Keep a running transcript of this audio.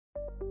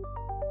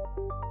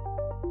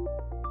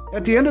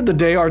At the end of the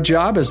day, our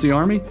job as the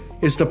Army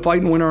is to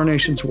fight and win our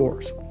nation's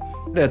wars.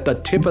 At the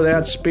tip of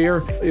that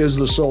spear is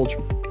the soldier.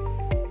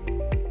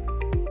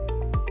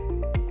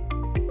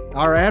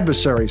 Our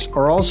adversaries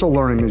are also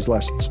learning these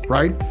lessons,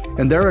 right?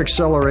 And they're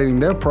accelerating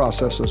their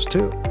processes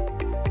too.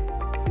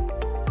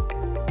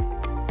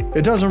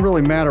 It doesn't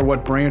really matter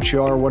what branch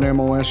you are, what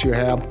MOS you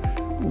have.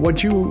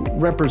 What you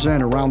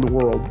represent around the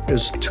world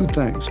is two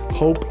things: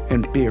 hope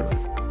and fear.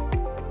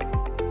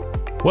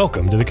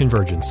 Welcome to The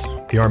Convergence,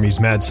 the Army's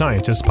Mad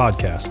Scientist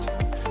podcast.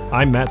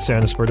 I'm Matt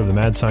Santaspirt of the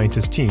Mad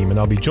Scientist team, and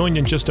I'll be joined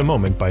in just a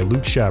moment by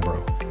Luke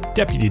Shabro,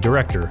 Deputy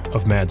Director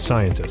of Mad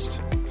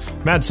Scientist.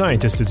 Mad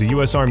Scientist is a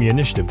U.S. Army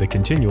initiative that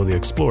continually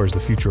explores the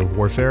future of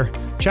warfare,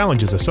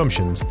 challenges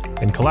assumptions,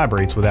 and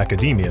collaborates with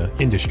academia,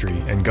 industry,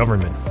 and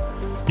government.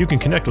 You can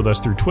connect with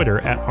us through Twitter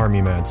at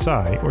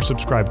ArmyMadSci or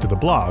subscribe to the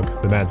blog,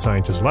 The Mad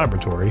Scientist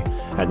Laboratory,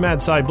 at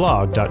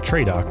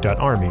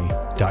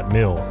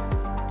madsciblog.tradoc.army.mil.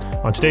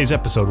 On today's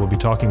episode, we'll be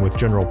talking with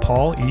General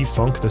Paul E.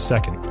 Funk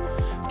II.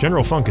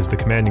 General Funk is the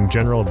commanding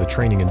general of the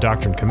Training and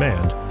Doctrine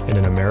Command and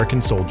an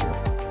American soldier.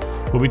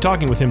 We'll be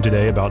talking with him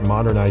today about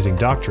modernizing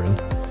doctrine,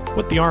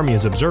 what the Army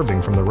is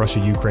observing from the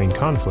Russia-Ukraine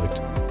conflict,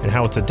 and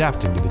how it's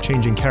adapting to the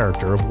changing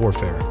character of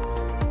warfare.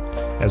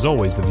 As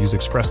always, the views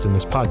expressed in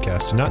this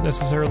podcast do not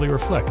necessarily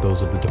reflect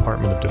those of the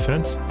Department of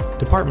Defense,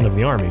 Department of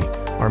the Army,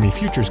 Army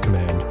Futures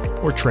Command,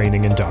 or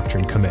Training and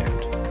Doctrine Command.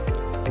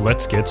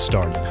 Let's get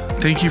started.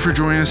 Thank you for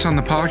joining us on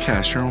the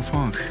podcast, General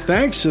Funk.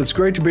 Thanks. It's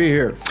great to be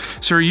here.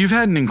 Sir, you've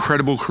had an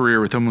incredible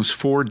career with almost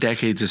 4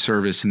 decades of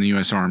service in the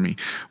U.S. Army.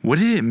 What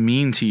did it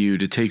mean to you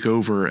to take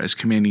over as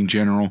Commanding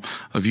General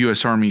of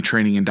U.S. Army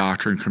Training and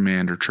Doctrine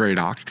Command, or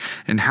TRADOC?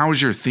 And how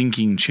has your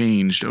thinking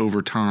changed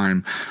over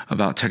time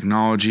about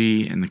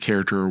technology and the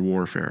character of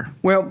warfare?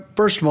 Well,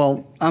 first of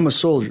all, I'm a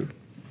soldier.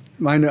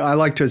 I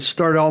like to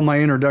start all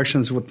my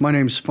introductions with, my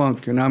name's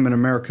Funk, and I'm an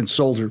American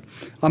soldier.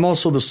 I'm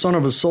also the son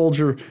of a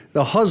soldier,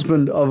 the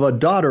husband of a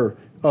daughter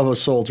of a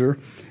soldier,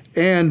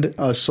 and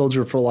a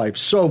soldier for life.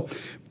 So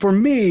for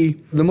me,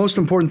 the most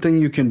important thing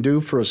you can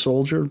do for a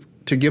soldier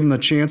to give him the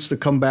chance to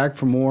come back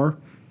from war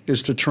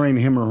is to train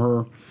him or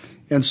her.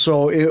 And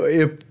so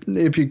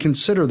if you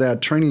consider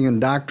that, training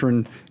and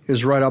doctrine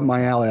is right up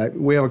my alley.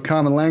 We have a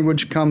common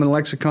language, common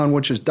lexicon,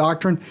 which is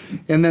doctrine,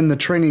 and then the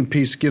training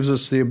piece gives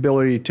us the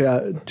ability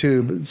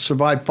to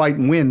survive, fight,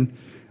 and win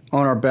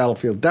on our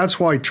battlefield.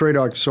 That's why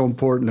TRADOC is so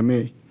important to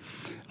me.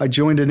 I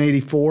joined in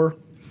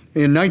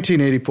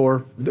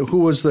 1984, who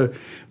was the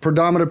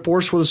predominant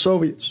force were the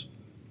Soviets,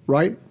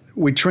 right?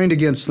 We trained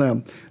against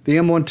them. The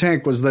M1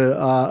 tank was the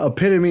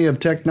epitome of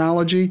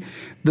technology.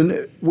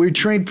 We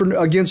trained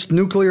against the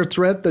nuclear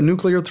threat,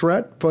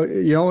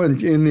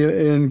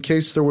 in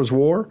case there was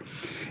war.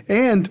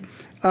 And,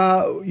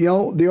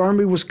 the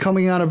Army was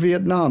coming out of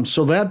Vietnam.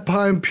 So that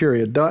time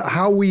period,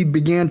 how we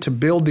began to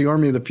build the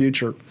Army of the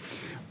future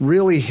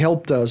really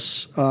helped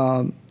us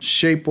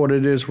shape what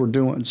it is we're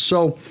doing.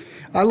 So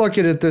I look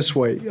at it this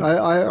way.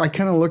 I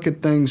kind of look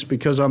at things,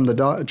 because I'm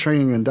the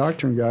training and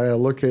doctrine guy, I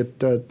look at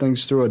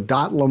things through a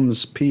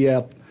DOTLM's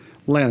PF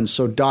lens.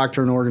 So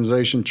doctrine,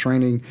 organization,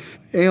 training,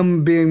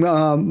 M being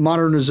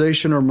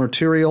modernization or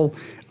material,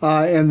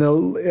 and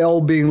the L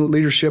being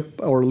leadership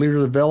or leader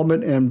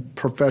development and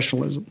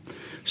professionalism.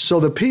 So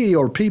the P,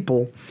 or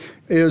people,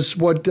 is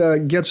what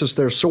gets us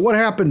there. So what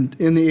happened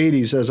in the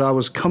 80s as I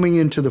was coming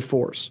into the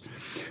force?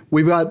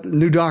 We got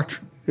new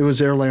doctrine. It was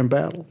air-land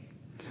battle.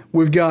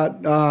 We've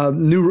got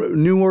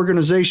new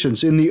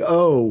organizations. In the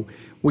O,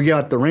 we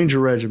got the Ranger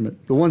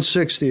Regiment, the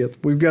 160th.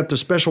 We've got the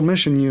Special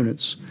Mission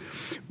Units.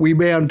 We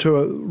began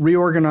to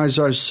reorganize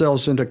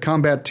ourselves into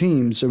combat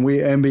teams, and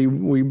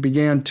we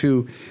began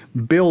to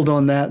build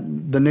on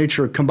that, the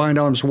nature of combined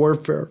arms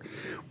warfare.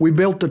 We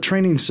built the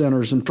training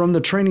centers, and from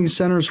the training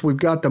centers, we've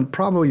got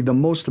probably the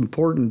most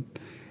important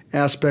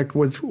aspect,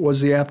 which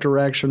was the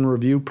after-action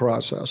review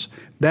process.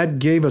 That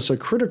gave us a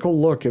critical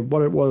look at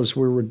what it was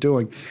we were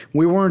doing.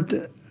 We weren't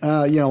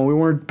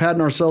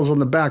patting ourselves on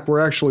the back. We're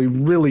actually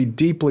really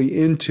deeply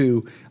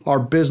into our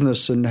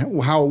business and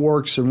how it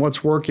works and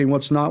what's working,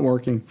 what's not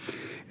working.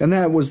 And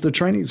that was the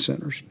training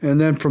centers. And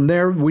then from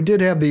there, we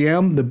did have the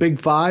M, the Big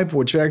Five,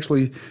 which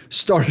actually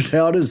started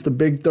out as the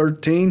Big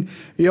 13.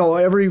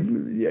 Every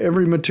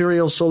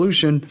material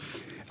solution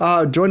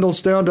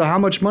dwindles down to how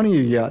much money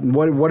you get and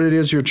what it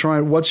is you're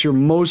trying, what's your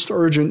most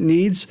urgent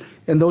needs,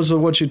 and those are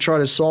what you try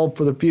to solve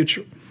for the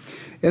future.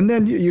 And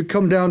then you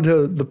come down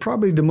to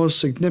probably the most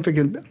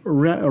significant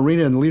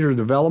arena in leader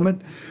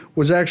development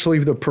was actually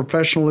the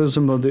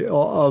professionalism of the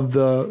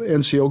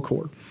NCO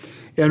Corps,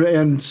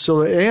 and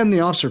the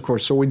officer corps.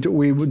 So we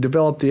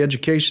developed the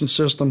education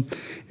system,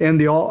 and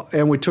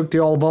we took the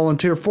all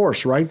volunteer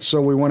force, right? So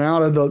we went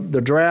out of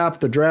the draft.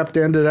 The draft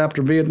ended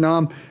after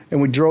Vietnam, and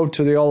we drove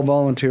to the all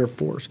volunteer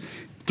force.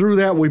 Through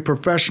that, we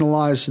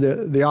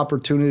professionalized the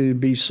opportunity to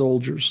be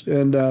soldiers,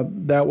 and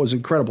that was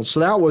incredible. So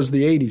that was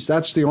the 80s.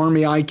 That's the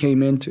Army I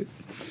came into.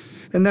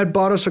 And that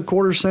bought us a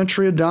quarter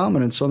century of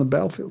dominance on the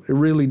battlefield. It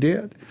really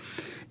did.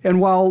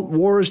 And while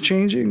war is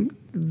changing,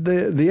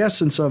 the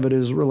essence of it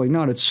is really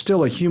not. It's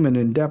still a human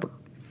endeavor.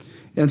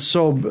 And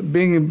so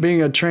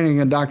being a training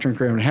and doctrine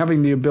creator and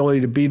having the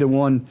ability to be the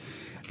one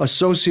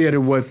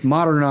associated with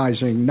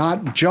modernizing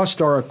not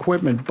just our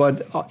equipment,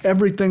 but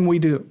everything we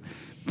do,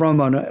 from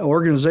an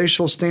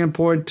organizational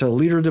standpoint to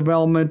leader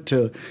development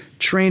to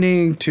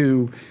training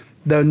to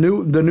the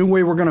new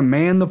way we're going to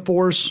man the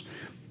force,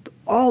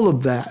 all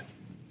of that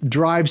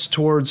drives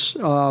towards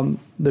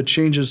the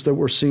changes that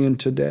we're seeing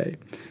today.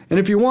 And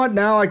if you want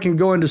now, I can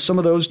go into some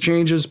of those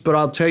changes, but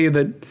I'll tell you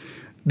that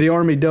the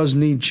Army does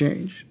need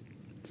change.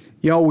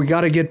 We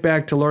got to get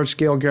back to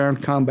large-scale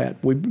ground combat.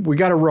 We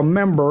got to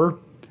remember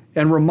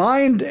and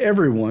remind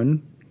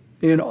everyone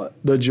in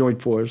the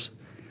Joint Force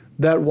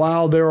that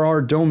while there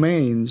are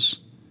domains,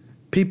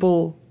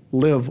 people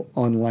live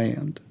on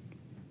land.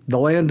 The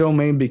land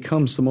domain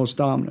becomes the most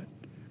dominant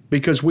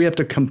because we have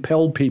to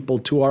compel people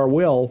to our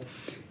will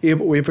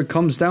if it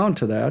comes down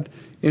to that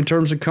in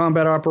terms of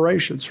combat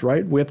operations,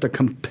 right? We have to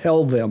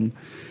compel them.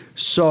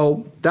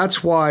 So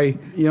that's why,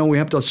 we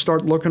have to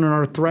start looking at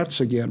our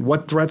threats again.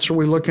 What threats are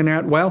we looking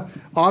at? Well,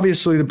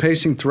 obviously the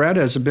pacing threat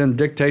has been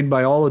dictated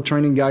by all the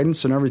training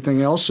guidance and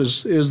everything else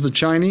is the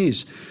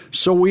Chinese.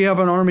 So we have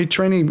an Army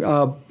training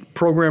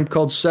program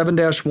called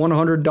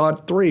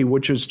 7-100.3,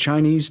 which is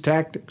Chinese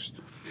tactics.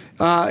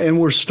 And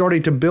we're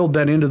starting to build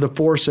that into the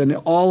force and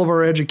all of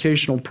our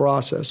educational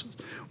processes.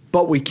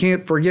 But we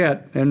can't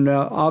forget, and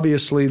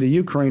obviously the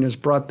Ukraine has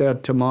brought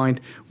that to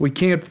mind, we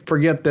can't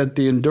forget that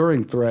the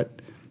enduring threat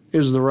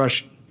is the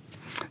Russian.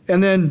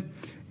 And then,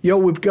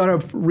 we've got to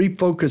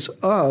refocus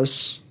I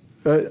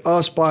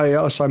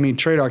mean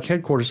TRADOC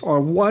headquarters,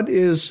 on what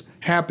is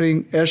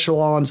happening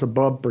echelons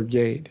above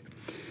brigade.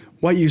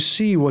 What you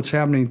see what's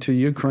happening to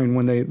Ukraine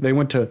when they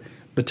went to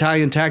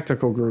battalion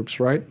tactical groups,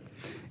 right?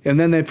 And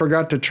then they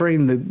forgot to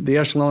train the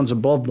echelons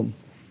above them.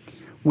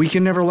 We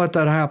can never let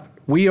that happen.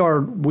 We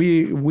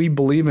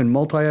believe in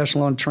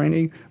multi-echelon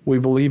training. We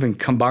believe in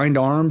combined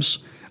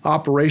arms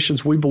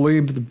operations. We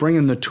believe in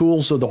bringing the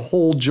tools of the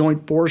whole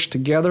joint force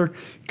together,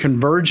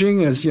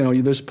 converging, as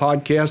this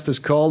podcast is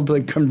called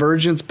the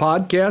Convergence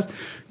Podcast,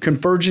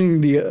 converging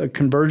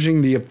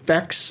the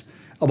effects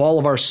of all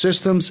of our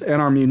systems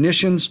and our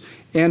munitions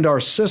and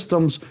our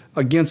systems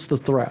against the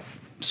threat.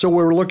 So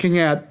we're looking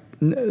at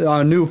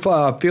a new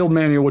field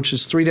manual, which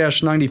is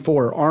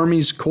 3-94,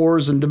 Armies,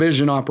 Corps, and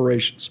Division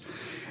Operations.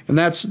 And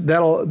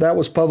that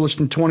was published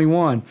in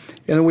 21. And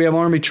then we have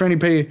Army Training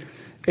Pay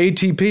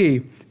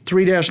ATP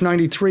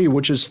 3-93,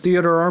 which is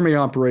Theater Army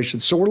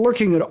Operations. So we're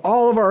looking at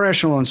all of our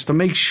echelons to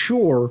make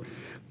sure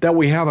that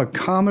we have a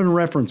common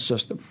reference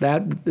system.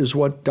 That is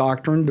what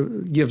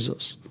doctrine gives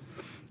us,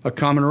 a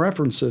common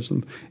reference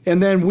system.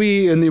 And then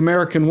we, in the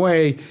American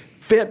way,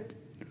 fit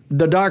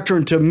the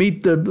doctrine to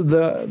meet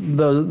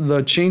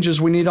the changes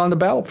we need on the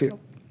battlefield.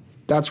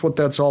 That's what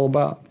that's all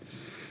about.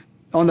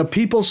 On the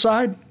people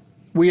side,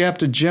 we have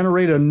to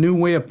generate a new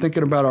way of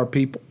thinking about our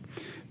people.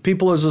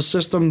 People as a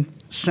system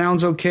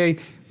sounds okay.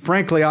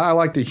 Frankly, I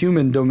like the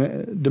human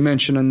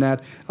dimension in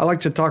that. I like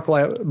to talk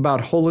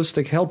about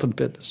holistic health and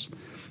fitness.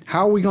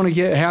 How are we going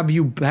to have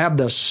you have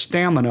the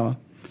stamina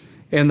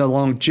and the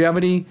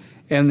longevity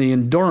and the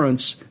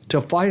endurance to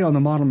fight on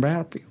the modern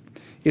battlefield?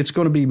 It's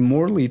going to be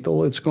more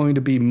lethal. It's going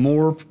to be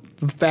more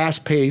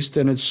fast-paced,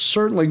 and it's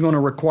certainly going to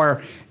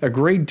require a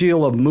great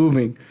deal of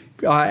moving,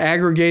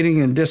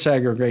 aggregating and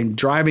disaggregating,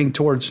 driving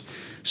towards.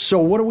 So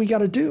what do we got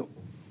to do?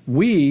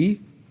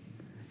 We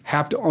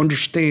have to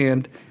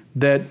understand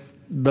that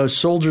the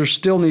soldier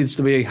still needs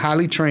to be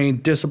highly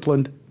trained,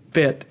 disciplined,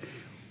 fit,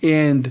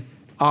 and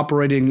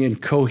operating in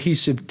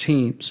cohesive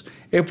teams.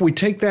 If we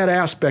take that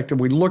aspect and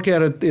we look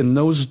at it in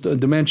those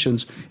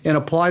dimensions and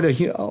apply the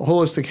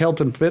holistic health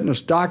and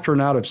fitness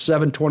doctrine out of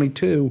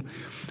 722,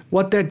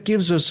 what that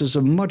gives us is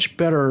a much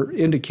better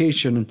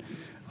indication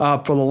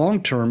for the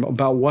long term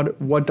about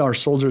what our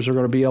soldiers are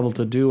going to be able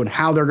to do and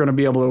how they're going to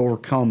be able to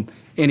overcome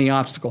any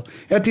obstacle.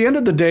 At the end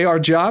of the day, our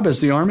job as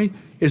the Army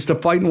is to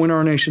fight and win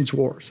our nation's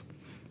wars.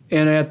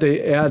 And at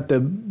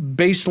the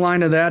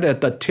baseline of that, at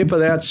the tip of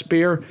that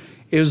spear,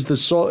 is the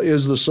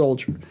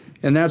soldier.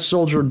 And that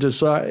soldier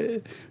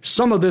decide.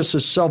 Some of this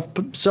is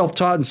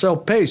self-taught and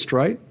self-paced,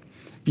 right?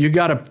 You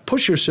got to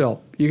push yourself.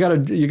 You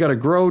got to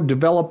grow,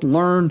 develop,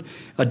 learn,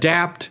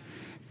 adapt,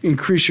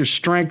 increase your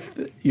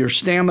strength, your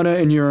stamina,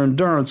 and your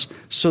endurance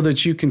so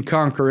that you can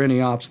conquer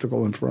any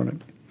obstacle in front of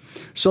you.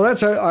 So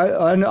that's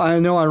I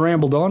know I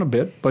rambled on a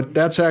bit, but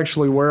that's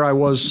actually where I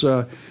was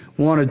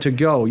wanted to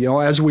go.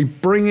 As we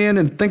bring in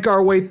and think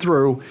our way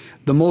through,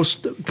 the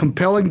most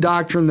compelling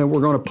doctrine that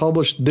we're going to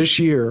publish this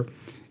year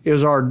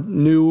is our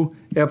new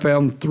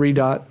FM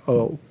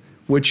 3.0,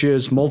 which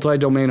is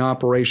multi-domain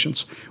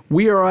operations.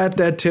 We are at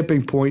that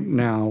tipping point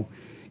now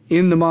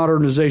in the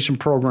modernization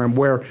program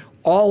where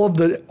all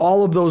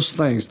of those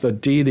things, the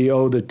D, the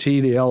O, the T,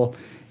 the L,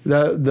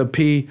 the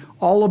P,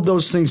 all of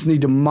those things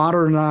need to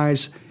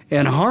modernize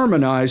and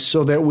harmonize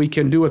so that we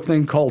can do a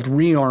thing called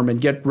rearm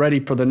and get ready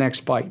for the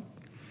next fight.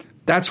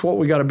 That's what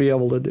we got to be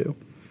able to do.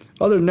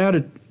 Other than that,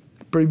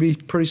 it'd be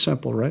pretty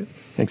simple, right?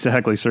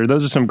 Exactly, sir.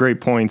 Those are some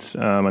great points,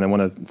 and I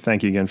want to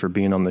thank you again for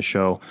being on the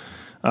show.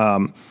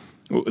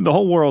 The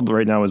whole world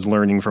right now is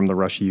learning from the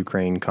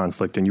Russia-Ukraine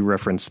conflict, and you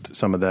referenced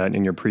some of that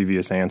in your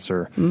previous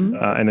answer.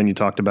 And then you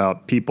talked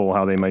about people,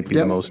 how they might be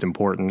the most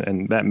important,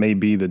 and that may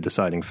be the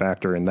deciding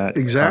factor in that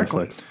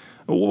conflict.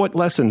 What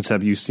lessons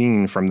have you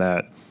seen from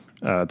that,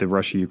 the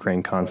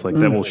Russia-Ukraine conflict,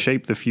 that will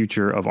shape the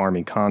future of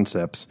Army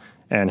concepts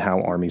and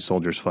how Army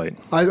soldiers fight?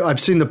 I've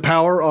seen the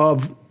power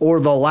of,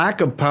 or the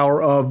lack of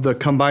power of, the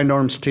combined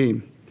arms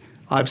team.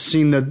 I've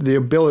seen the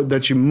ability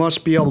that you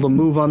must be able to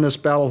move on this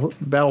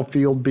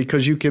battlefield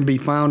because you can be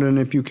found, and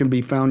if you can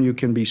be found, you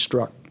can be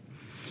struck.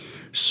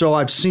 So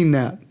I've seen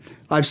that.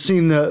 I've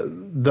seen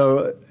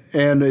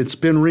and it's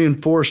been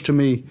reinforced to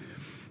me,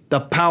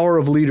 the power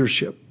of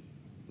leadership.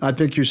 I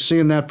think you're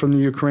seeing that from the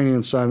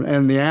Ukrainian side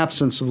and the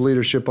absence of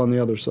leadership on the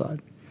other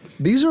side.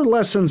 These are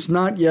lessons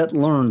not yet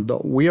learned,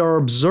 though. We are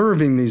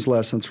observing these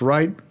lessons,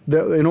 right?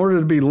 In order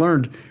to be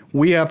learned,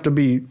 we have to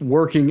be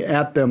working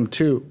at them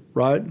too,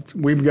 right?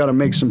 We've got to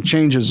make some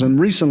changes. And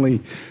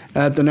recently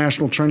at the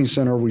National Training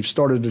Center, we've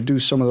started to do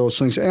some of those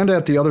things, and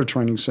at the other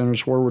training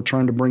centers where we're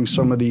trying to bring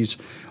some of these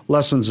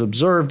lessons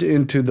observed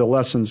into the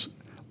lessons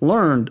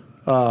learned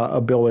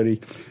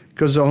ability.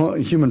 Because the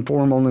human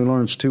form only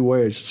learns two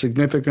ways: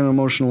 significant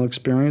emotional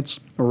experience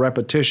or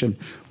repetition.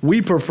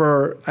 We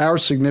prefer our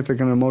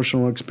significant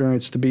emotional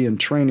experience to be in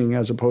training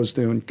as opposed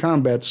to in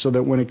combat, so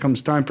that when it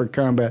comes time for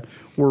combat,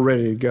 we're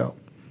ready to go.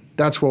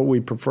 That's what we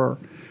prefer.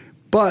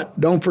 But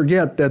don't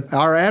forget that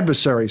our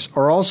adversaries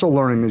are also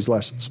learning these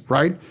lessons,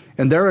 right?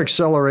 And they're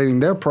accelerating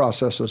their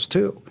processes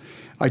too.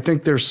 I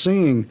think they're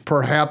seeing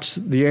perhaps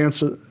the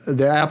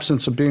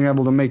absence of being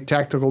able to make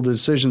tactical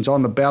decisions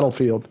on the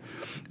battlefield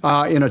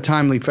in a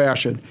timely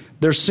fashion.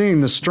 They're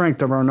seeing the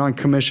strength of our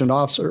non-commissioned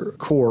officer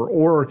corps,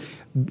 or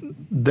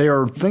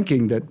they're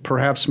thinking that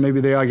perhaps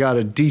maybe they got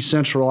to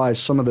decentralize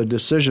some of the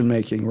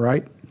decision-making,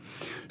 right?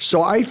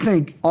 So I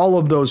think all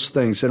of those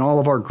things, and all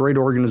of our great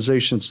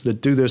organizations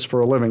that do this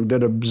for a living,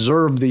 that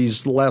observe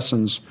these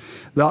lessons,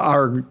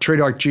 our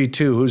TRADOC G2,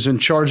 who's in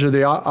charge of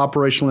the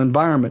operational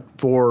environment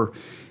for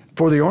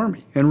the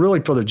Army, and really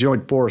for the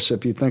Joint Force,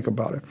 if you think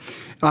about it.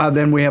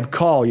 Then we have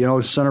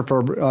CAL, Center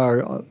for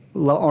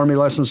Army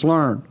Lessons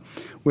Learned.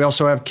 We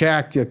also have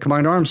CAC, the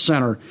Combined Arms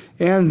Center,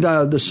 and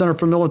the Center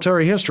for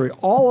Military History.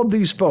 All of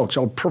these folks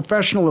are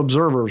professional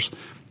observers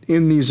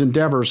in these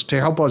endeavors to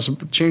help us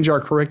change our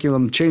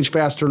curriculum, change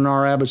faster than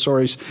our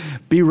adversaries,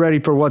 be ready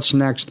for what's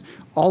next.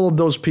 All of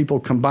those people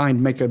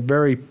combined make a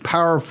very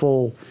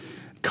powerful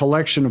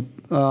collection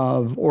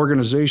of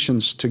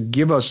organizations to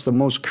give us the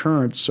most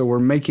current, so we're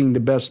making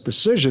the best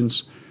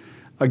decisions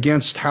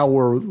against how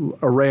we're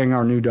arraying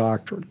our new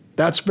doctrine.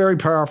 That's very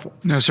powerful.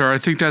 No, sir, I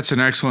think that's an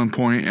excellent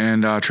point,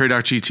 and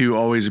TRADOC G2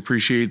 always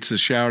appreciates the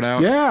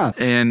shout-out. Yeah.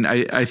 And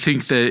I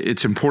think that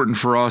it's important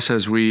for us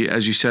as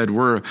you said,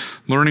 we're a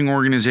learning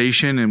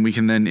organization, and we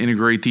can then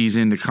integrate these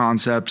into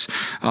concepts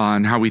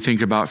and how we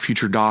think about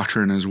future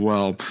doctrine as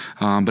well.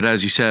 But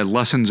as you said,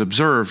 lessons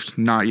observed,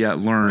 not yet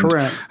learned.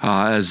 Correct.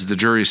 As the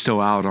jury is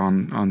still out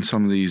on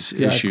some of these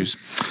issues.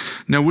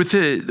 Now, with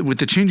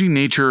the changing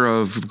nature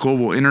of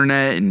global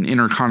internet and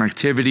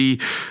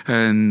interconnectivity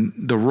and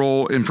the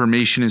role information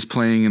is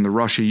playing in the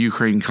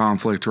Russia-Ukraine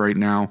conflict right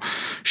now,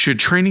 should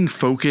training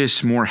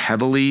focus more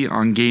heavily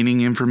on gaining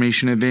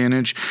information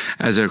advantage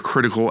as a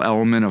critical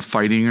element of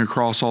fighting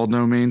across all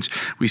domains?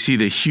 We see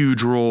the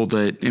huge role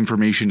that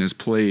information has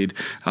played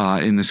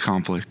in this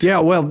conflict. Yeah,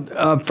 well,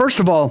 first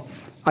of all,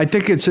 I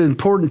think it's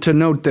important to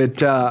note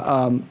that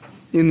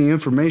in the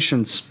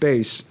information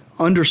space,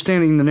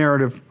 understanding the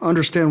narrative,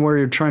 understand where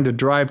you're trying to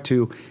drive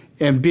to,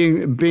 and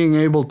being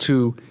able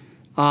to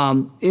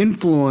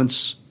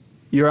influence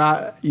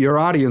your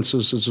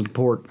audiences is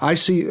important. I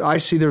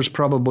see there's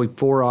probably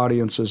 4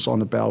 audiences on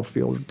the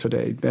battlefield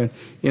today.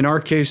 In our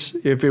case,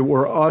 if it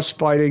were us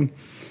fighting,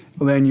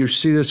 then you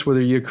see this with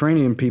the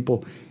Ukrainian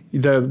people.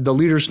 The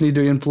leaders need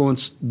to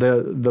influence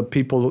the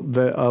people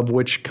of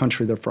which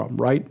country they're from,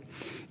 right?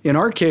 In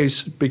our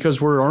case,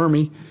 because we're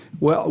Army,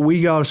 well,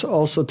 we got to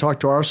also talk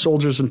to our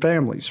soldiers and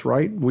families,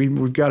 right?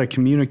 We've got to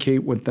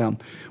communicate with them.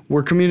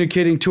 We're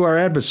communicating to our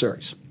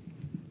adversaries,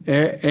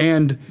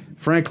 and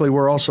frankly,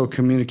 we're also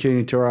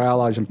communicating to our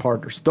allies and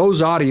partners.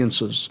 Those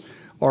audiences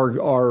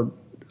are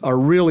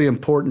really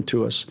important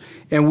to us,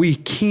 and we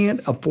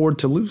can't afford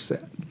to lose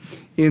that.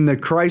 In the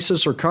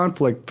crisis or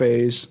conflict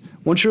phase,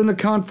 once you're in the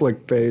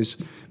conflict phase,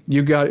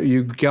 you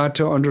got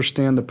to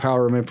understand the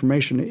power of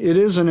information. It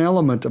is an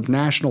element of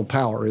national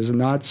power, is it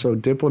not? So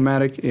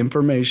diplomatic,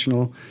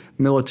 informational,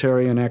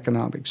 military, and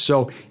economic.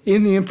 So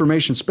in the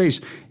information space,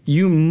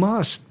 you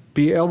must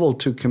be able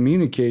to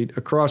communicate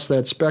across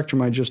that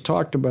spectrum I just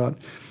talked about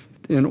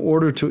in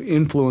order to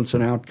influence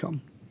an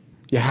outcome.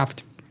 You have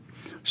to.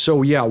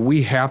 So, yeah,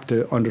 we have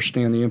to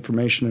understand the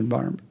information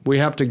environment. We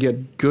have to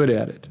get good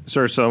at it.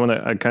 Sir, so I want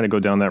to kind of go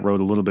down that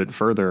road a little bit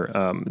further.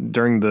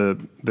 During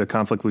the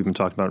conflict we've been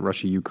talking about,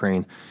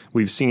 Russia-Ukraine,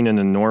 we've seen an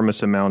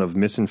enormous amount of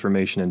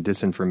misinformation and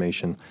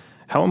disinformation.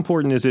 How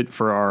important is it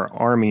for our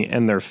Army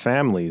and their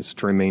families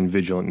to remain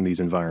vigilant in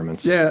these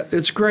environments? Yeah,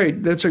 it's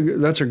great. That's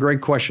a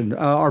great question.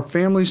 Our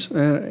families,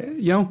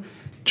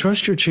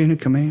 trust your chain of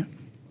command.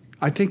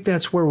 I think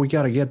that's where we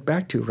got to get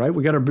back to, right?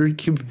 We got to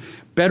keep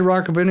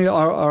bedrock of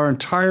our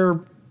entire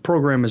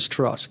program is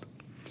trust.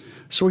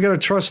 So we got to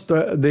trust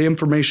the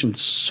information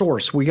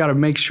source. We got to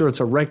make sure it's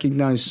a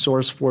recognized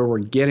source where we're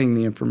getting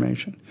the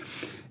information.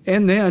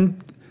 And then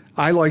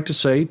I like to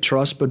say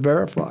trust but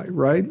verify,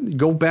 right?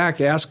 Go back,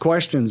 ask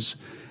questions.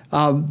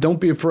 Don't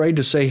be afraid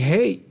to say,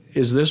 hey,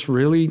 is this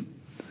really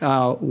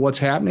what's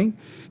happening?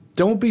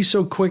 Don't be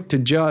so quick to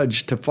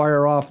judge, to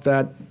fire off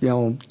that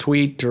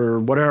tweet or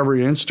whatever,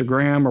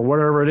 Instagram or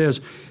whatever it is.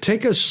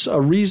 Take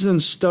a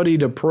reasoned,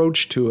 studied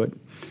approach to it,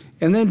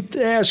 and then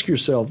ask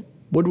yourself,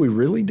 would we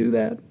really do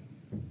that?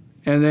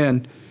 And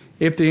then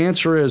if the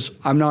answer is,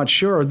 I'm not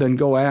sure, then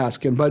go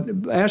ask. But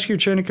ask your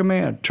chain of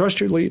command. Trust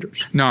your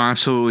leaders. No,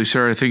 absolutely,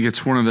 sir. I think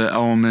it's one of the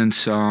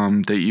elements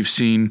that you've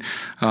seen,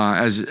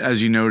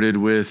 as you noted,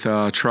 with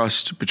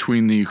trust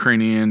between the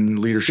Ukrainian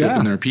leadership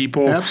and their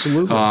people.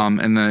 Absolutely.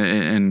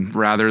 And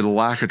rather the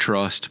lack of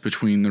trust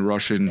between the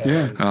Russian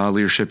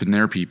leadership and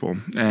their people.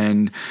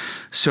 And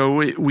so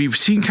we've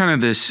seen kind of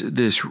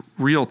this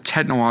real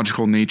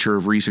technological nature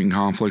of recent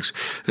conflicts,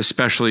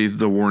 especially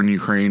the war in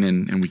Ukraine,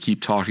 and we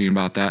keep talking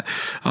about that.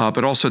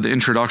 But also the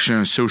introduction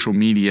of social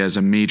media as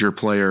a major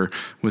player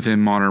within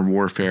modern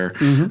warfare.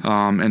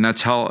 Mm-hmm. And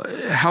that's how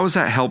has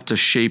that helped to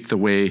shape the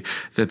way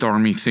that the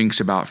Army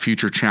thinks about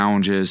future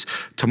challenges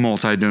to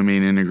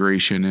multi-domain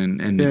integration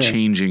and the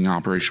changing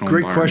operational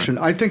environment? Great question.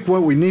 I think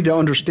what we need to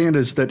understand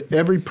is that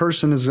every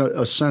person is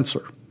a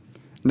sensor.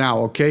 Now,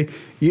 okay,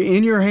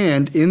 in your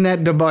hand, in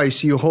that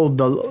device, you hold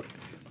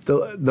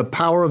the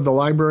power of the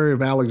Library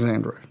of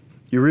Alexandria.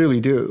 You really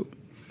do.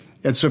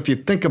 And so if you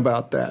think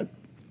about that,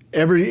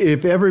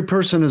 if every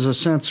person is a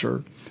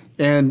sensor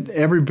and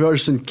every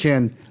person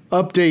can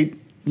update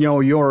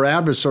your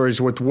adversaries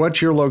with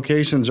what your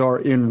locations are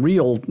in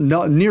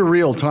near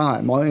real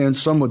time, and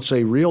some would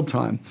say real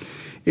time,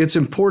 it's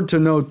important to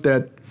note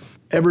that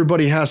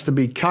everybody has to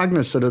be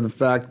cognizant of the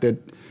fact that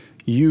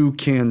you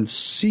can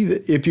see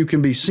that if you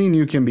can be seen,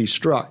 you can be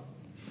struck.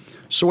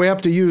 So we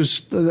have to use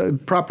the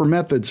proper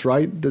methods,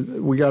 right?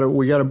 We got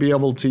to be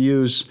able to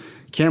use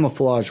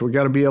camouflage. We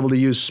got to be able to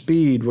use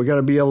speed. We got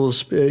to be able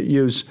to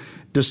use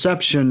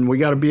deception. We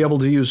got to be able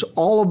to use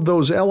all of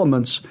those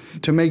elements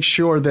to make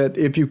sure that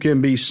if you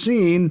can be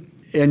seen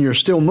and you're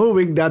still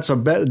moving, that's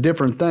a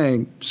different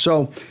thing.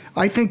 So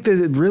I think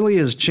that it really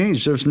has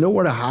changed. There's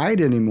nowhere to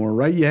hide anymore,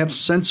 right? You have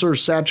sensor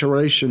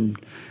saturation,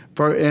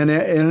 and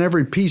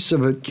every piece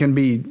of it can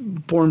be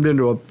formed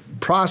into a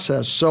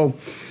process. So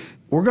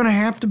we're going to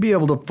have to be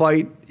able to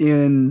fight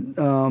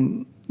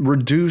in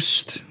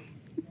reduced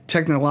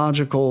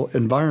technological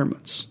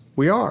environments.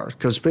 We are,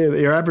 because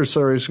your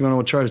adversary is going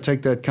to try to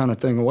take that kind of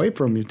thing away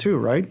from you too,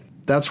 right?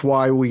 That's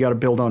why we got to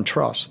build on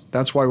trust.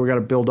 That's why we got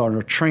to build on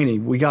our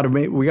training. We got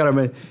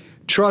to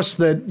trust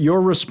that your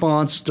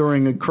response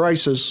during a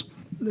crisis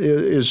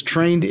is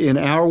trained in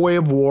our way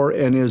of war,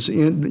 and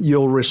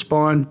you'll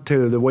respond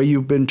to the way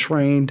you've been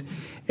trained,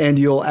 and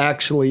you'll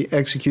actually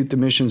execute the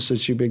missions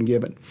that you've been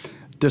given,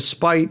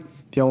 despite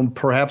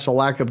perhaps a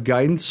lack of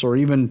guidance or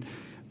even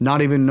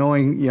not even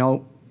knowing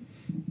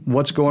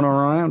what's going on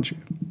around you.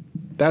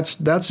 That's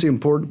the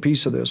important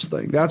piece of this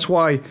thing. That's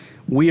why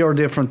we are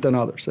different than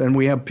others, and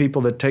we have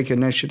people that take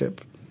initiative,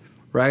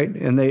 right?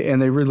 And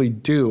they really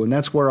do, and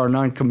that's where our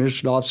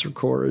non-commissioned officer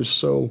corps is.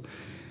 So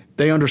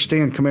they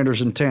understand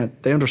commander's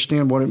intent. They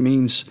understand what it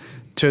means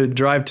to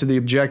drive to the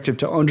objective,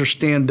 to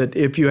understand that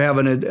if you have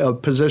a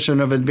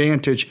position of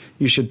advantage,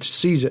 you should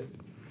seize it.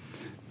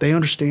 They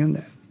understand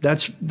that.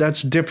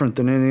 That's different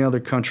than any other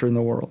country in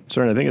the world.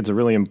 Sir, and I think it's a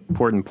really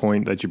important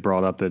point that you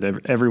brought up, that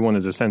everyone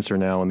is a sensor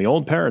now. And the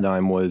old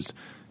paradigm was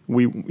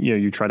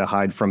you try to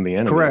hide from the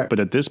enemy. Correct. But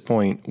at this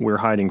point, we're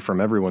hiding from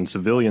everyone.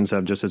 Civilians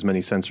have just as many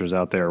sensors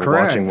out there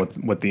Correct.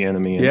 watching what the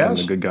enemy and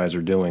the good guys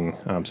are doing.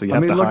 So you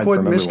have to hide from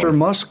everyone. Look what Mr.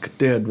 Musk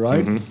did,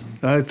 right?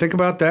 Mm-hmm. Think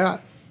about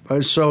that.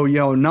 So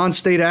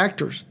non-state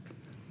actors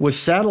with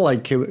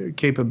satellite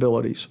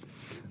capabilities.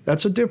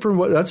 That's a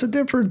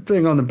different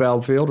thing on the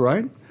battlefield,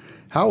 right?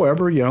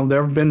 However,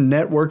 there have been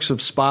networks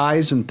of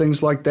spies and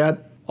things like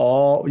that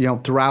all,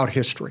 throughout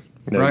history.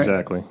 Right?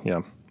 Exactly,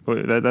 yeah.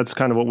 That's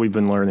kind of what we've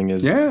been learning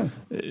is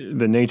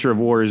the nature of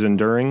war is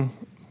enduring,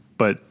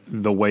 but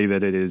the way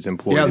that it is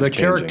employed is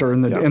changing. Character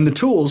and the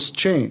tools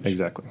change.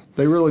 Exactly.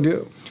 They really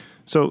do.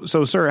 So,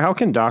 sir, how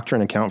can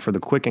doctrine account for the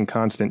quick and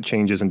constant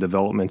changes and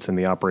developments in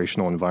the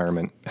operational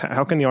environment?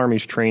 How can the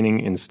Army's training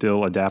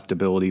instill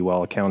adaptability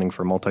while accounting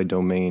for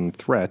multi-domain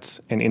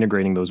threats and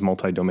integrating those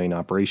multi-domain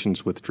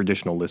operations with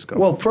traditional LSCO?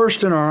 Well,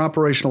 first, in our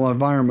operational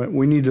environment,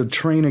 we need to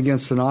train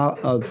against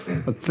a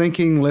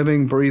thinking,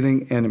 living,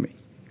 breathing enemy,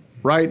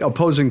 right?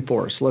 Opposing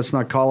force. Let's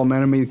not call them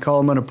enemy,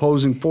 call them an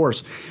opposing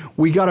force.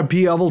 We got to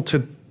be able to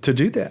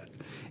do that.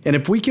 And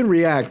if we can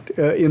react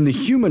in the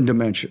human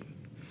dimension,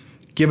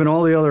 given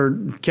all the other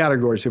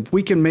categories, if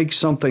we can make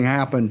something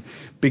happen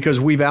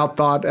because we've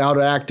outthought,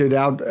 outacted,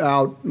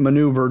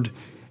 outmaneuvered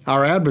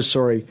our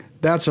adversary,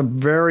 that's a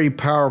very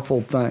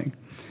powerful thing.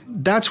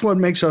 That's what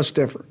makes us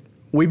different.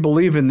 We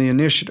believe in the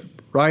initiative,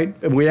 right?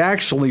 And we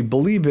actually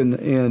believe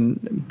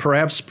in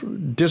perhaps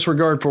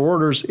disregard for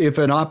orders if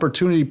an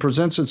opportunity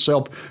presents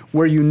itself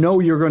where you know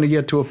you're going to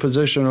get to a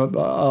position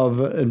of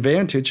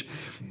advantage,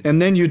 and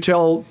then you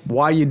tell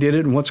why you did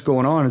it and what's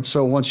going on. And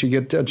so once you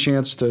get a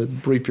chance to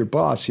brief your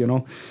boss,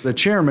 the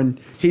chairman,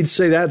 he'd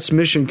say that's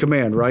mission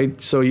command, right?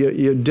 So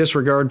you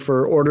disregard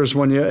for orders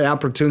when your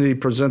opportunity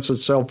presents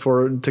itself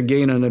to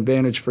gain an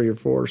advantage for your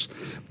force.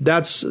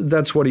 That's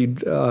what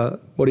he'd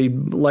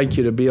like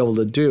you to be able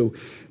to do.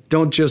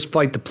 Don't just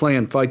fight the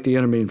plan, fight the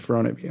enemy in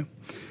front of you.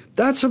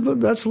 That's a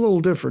little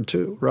different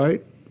too,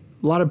 right?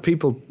 A lot of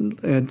people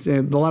and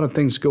a lot of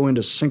things go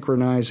into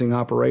synchronizing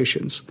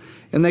operations,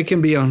 and they can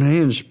be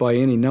unhinged by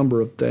any number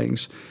of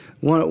things.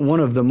 One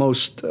of the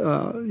most,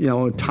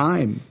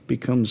 time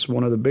becomes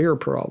one of the bigger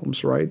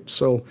problems, right?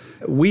 So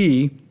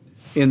we,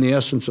 in the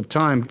essence of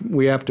time,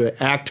 we have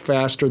to act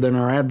faster than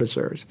our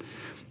adversaries.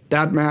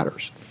 That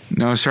matters.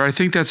 No, sir, I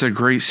think that's a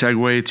great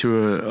segue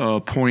to a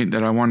point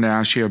that I wanted to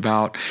ask you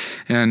about.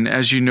 And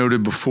as you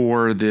noted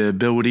before, the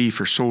ability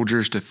for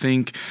soldiers to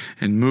think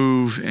and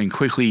move and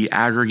quickly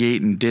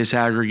aggregate and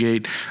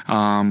disaggregate.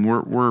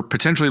 We're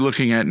potentially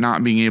looking at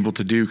not being able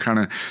to do kind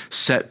of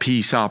set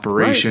piece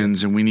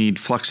operations, right. And we need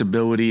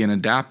flexibility and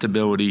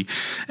adaptability.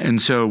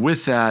 And so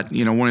with that,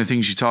 one of the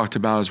things you talked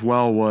about as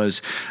well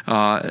was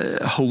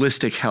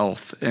holistic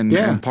health.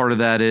 And part of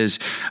that is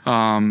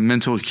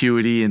mental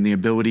acuity and the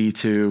ability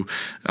to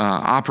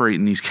operate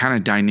in these kind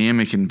of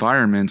dynamic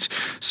environments.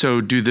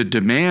 So do the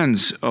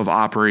demands of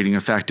operating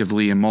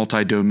effectively in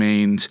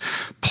multi-domains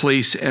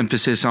place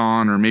emphasis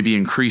on or maybe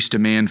increase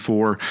demand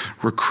for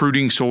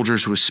recruiting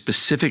soldiers with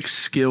specific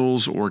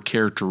skills or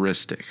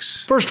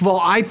characteristics? First of all,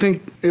 I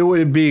think it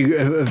would be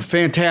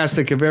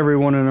fantastic if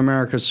everyone in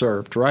America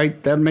served,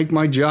 right? That'd make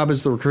my job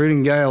as the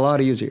recruiting guy a lot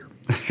easier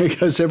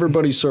because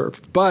everybody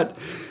served. But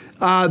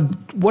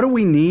what do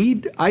we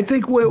need? I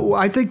think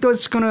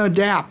that's going to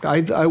adapt.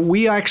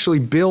 We actually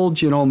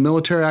build,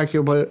 military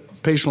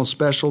occupational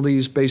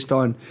specialties based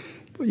on,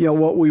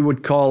 what we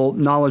would call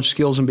knowledge,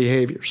 skills, and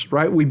behaviors.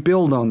 Right? We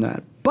build on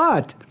that.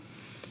 But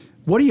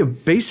what do you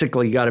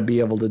basically got to be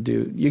able to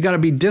do? You got to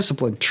be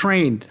disciplined,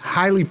 trained,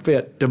 highly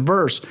fit,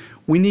 diverse.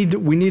 We need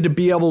to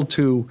be able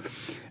to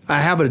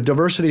have a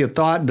diversity of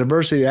thought,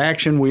 diversity of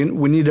action. We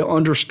need to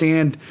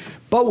understand,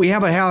 but we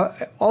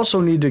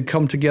also need to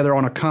come together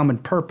on a common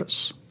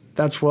purpose.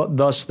 That's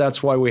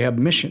why we have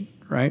mission,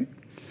 right?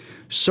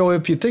 So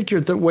if you think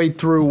your way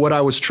through what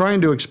I was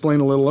trying to explain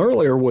a little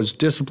earlier was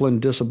discipline,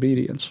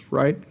 disobedience,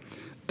 right?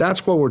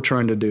 That's what we're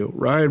trying to do,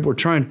 right? We're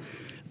trying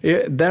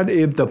that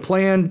if the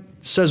plan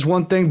says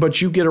one thing, but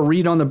you get a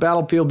read on the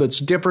battlefield that's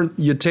different,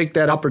 you take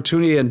that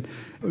opportunity and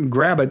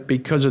grab it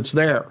because it's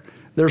there.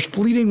 There's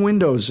fleeting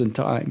windows in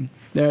time.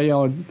 Think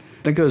of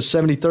the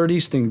 73rd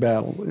Easting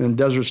Battle in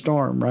Desert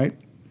Storm, right?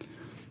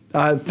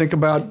 Think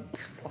about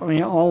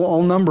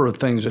all number of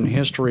things in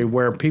history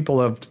where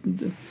people have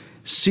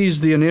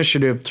seized the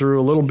initiative through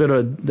a little bit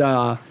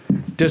of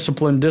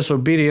discipline,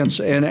 disobedience,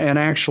 and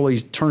actually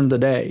turned the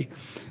day.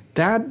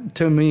 That,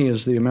 to me,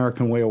 is the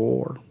American way of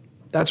war.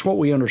 That's what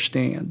we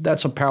understand.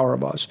 That's the power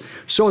of us.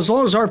 So as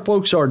long as our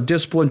folks are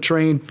disciplined,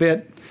 trained,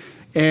 fit,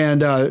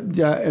 and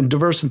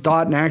diverse in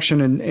thought and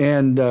action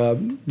and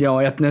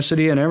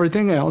ethnicity and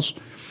everything else,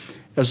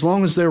 as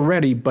long as they're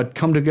ready but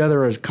come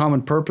together as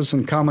common purpose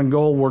and common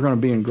goal, we're going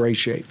to be in great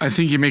shape. I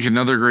think you make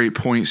another great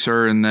point,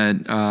 sir, in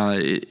that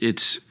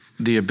it's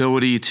the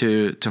ability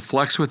to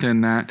flex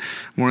within that.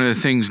 One of the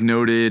things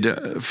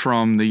noted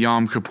from the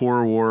Yom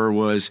Kippur War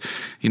was,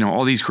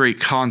 all these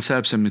great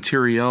concepts and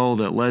material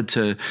that led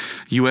to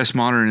U.S.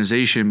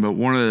 modernization. But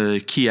one of the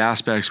key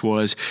aspects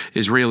was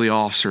Israeli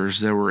officers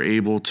that were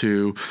able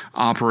to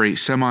operate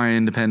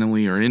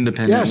semi-independently or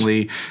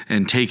independently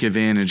and take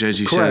advantage,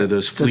 as you said, of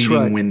those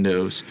fleeting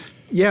windows.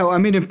 Yeah,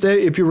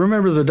 if you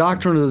remember the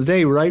doctrine of the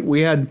day, right,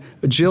 we had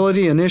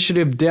agility,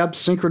 initiative, depth,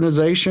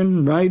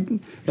 synchronization, right,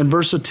 and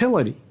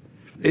versatility.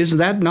 Is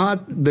that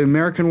not the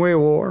American way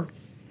of war?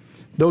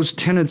 Those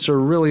tenets are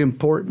really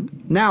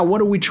important. Now, what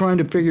are we trying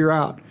to figure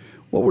out?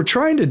 What we're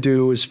trying to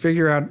do is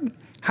figure out,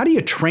 how do you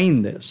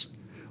train this?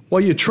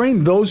 Well, you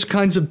train those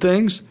kinds of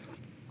things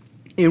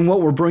in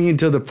what we're bringing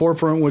to the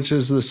forefront, which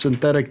is the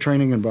synthetic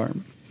training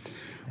environment.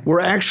 We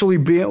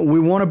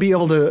want to be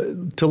able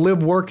to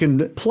live, work,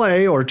 and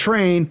play or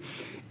train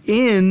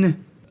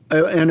in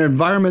an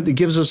environment that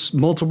gives us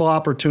multiple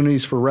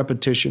opportunities for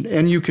repetition.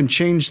 And you can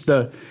change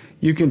the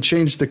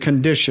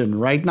condition,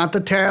 right? Not the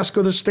task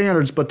or the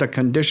standards, but the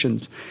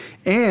conditions.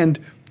 And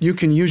you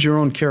can use your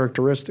own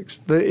characteristics.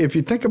 If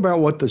you think about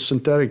what the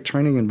synthetic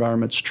training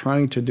environment's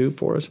trying to do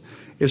for us,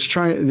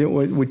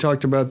 we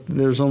talked about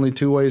there's only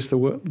two ways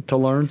to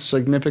learn: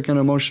 significant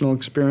emotional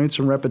experience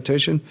and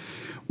repetition.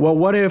 Well,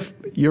 what if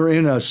you're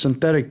in a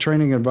synthetic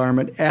training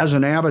environment as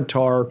an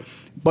avatar,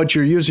 but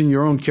you're using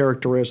your own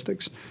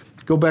characteristics?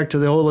 Go back to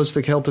the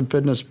holistic health and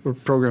fitness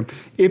program.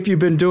 If you've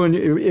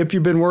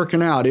been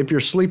working out, if you're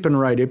sleeping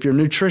right, if your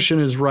nutrition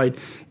is right,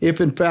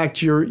 if in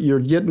fact you're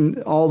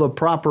getting all the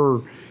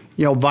proper,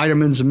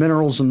 vitamins and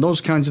minerals and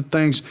those kinds of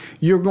things,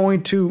 you're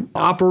going to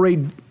operate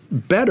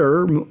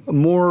better,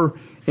 more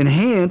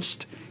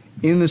enhanced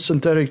in the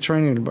synthetic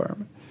training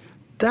environment.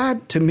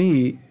 That, to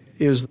me,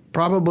 is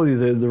probably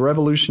the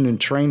revolution in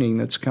training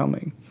that's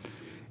coming.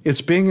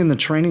 It's being in the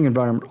training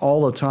environment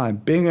all the time,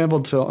 being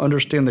able to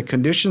understand the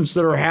conditions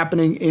that are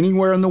happening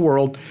anywhere in the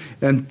world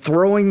and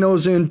throwing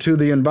those into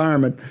the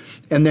environment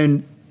and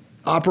then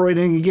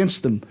operating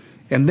against them.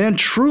 And then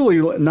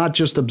truly not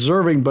just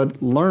observing,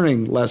 but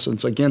learning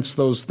lessons against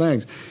those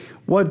things.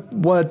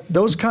 What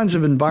those kinds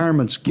of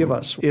environments give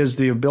us is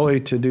the ability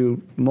to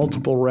do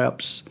multiple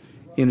reps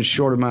in a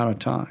short amount of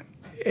time.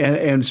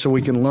 And so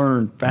we can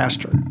learn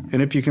faster.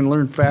 And if you can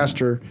learn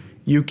faster,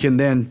 you can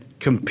then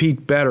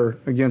compete better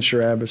against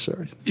your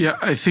adversaries. Yeah,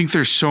 I think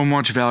there's so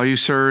much value,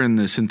 sir, in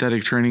the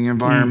synthetic training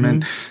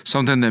environment,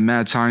 something that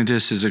Mad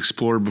Scientist has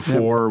explored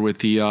before with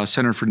the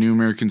Center for New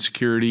American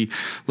Security,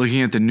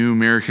 looking at the new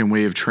American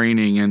way of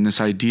training and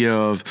this idea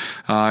of,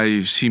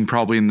 you've seen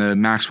probably in the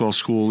Maxwell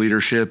School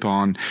leadership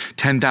on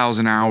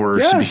 10,000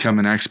 hours to become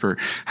an expert.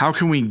 How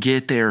can we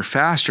get there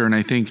faster? And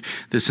I think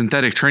the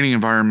synthetic training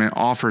environment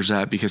offers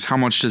that, because how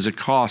much does it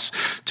cost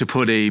to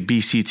put a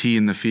BCT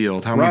in the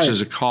field? How much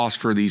does it cost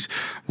for these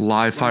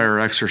live fire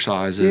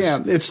exercises? Yeah,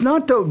 it's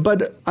not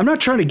but I'm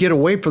not trying to get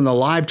away from the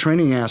live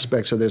training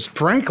aspects of this.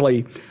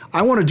 Frankly,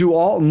 I want to do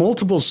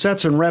multiple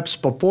sets and reps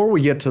before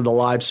we get to the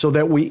live so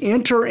that we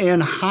enter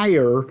in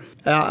higher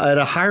at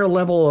a higher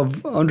level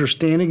of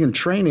understanding and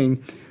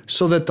training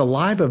so that the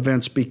live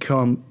events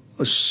become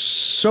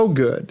so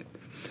good.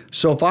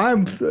 So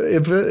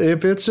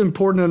if it's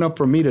important enough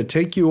for me to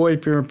take you away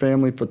from your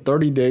family for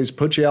 30 days,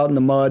 put you out in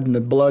the mud and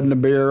the blood and the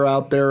beer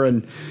out there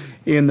and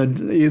in the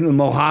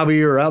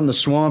Mojave or out in the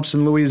swamps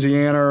in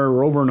Louisiana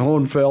or over in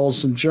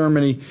Hohenfels in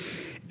Germany,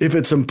 if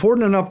it's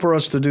important enough for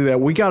us to do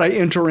that, we got to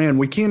enter in.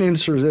 We can't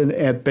enter in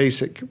at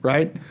basic,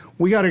 right?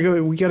 We got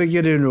to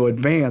get into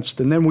advanced,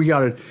 and then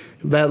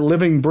that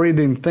living,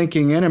 breathing,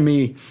 thinking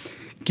enemy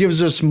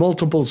gives us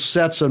multiple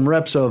sets and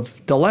reps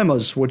of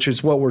dilemmas, which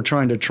is what we're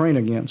trying to train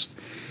against.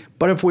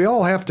 But if we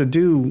all have to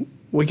do,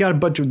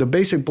 but the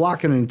basic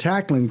blocking and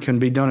tackling can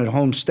be done at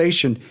home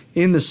station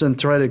in the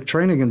synthetic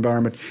training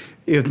environment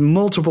in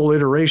multiple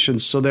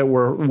iterations so that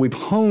we've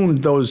honed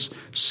those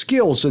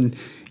skills. And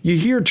you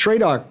hear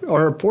TRADOC,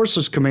 our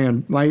Forces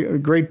Command, my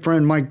great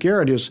friend Mike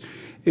Garrett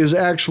is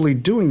actually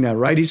doing that,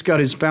 right? He's got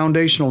his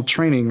foundational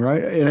training,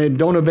 right? And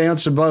don't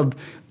advance above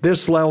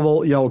this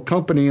level,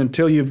 company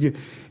until you've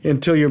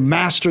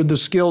mastered the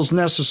skills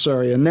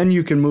necessary, and then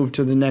you can move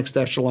to the next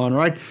echelon,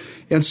 right?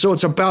 And so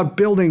it's about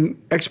building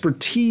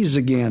expertise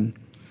again,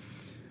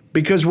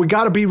 because we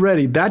got to be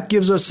ready. That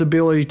gives us the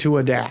ability to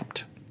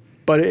adapt.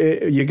 But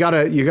you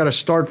gotta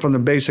start from the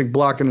basic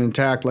blocking and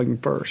tackling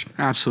first.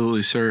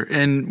 Absolutely, sir.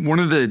 And one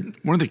of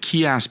the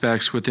key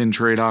aspects within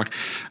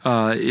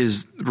TRADOC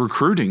is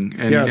recruiting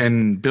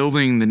and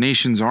building the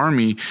nation's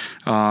army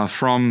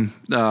from,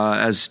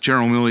 as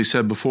General Milley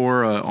said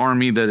before, an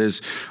army that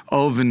is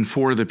of and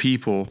for the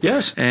people.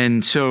 Yes.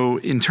 And so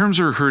in terms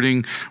of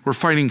recruiting, we're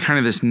fighting kind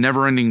of this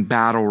never-ending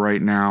battle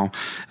right now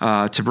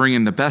to bring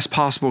in the best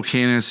possible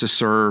candidates to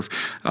serve,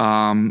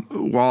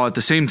 while at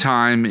the same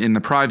time in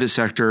the private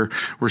sector,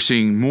 we're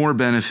seeing more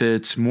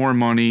benefits, more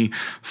money,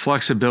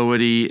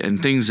 flexibility,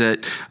 and things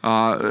that,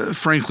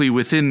 frankly,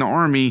 within the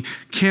Army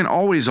can't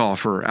always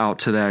offer out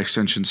to that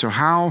extension. So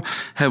how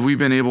have we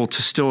been able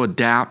to still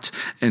adapt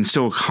and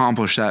still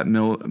accomplish that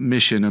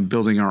mission of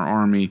building our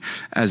Army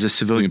as a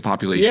civilian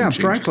population changes?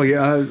 Frankly,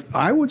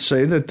 I would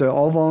say that the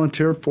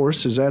all-volunteer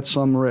force is at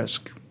some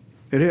risk.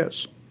 It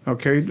is.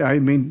 Okay? I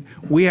mean,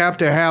 we have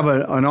to have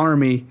an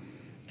Army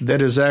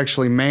that is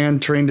actually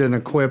manned, trained, and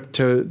equipped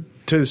to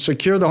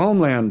secure the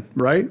homeland,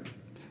 right?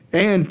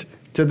 And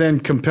to then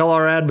compel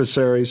our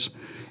adversaries.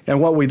 And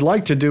what we'd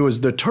like to do is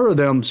deter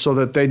them so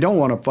that they don't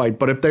want to fight.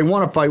 But if they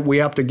want to fight, we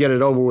have to get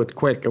it over with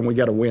quick, and we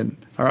got to win.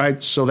 All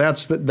right? So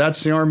that's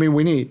the Army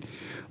we need.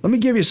 Let me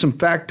give you some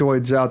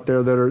factoids out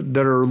there that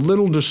are a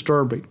little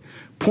disturbing.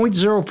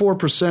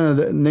 0.04% of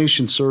the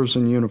nation serves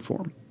in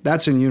uniform.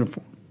 That's in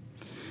uniform.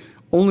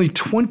 Only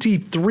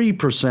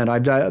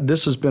 23%,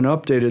 this has been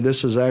updated,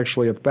 this is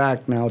actually a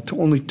fact now,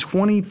 only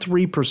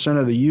 23%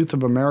 of the youth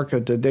of America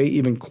today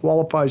even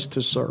qualifies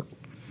to serve.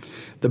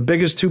 The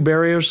biggest two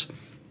barriers,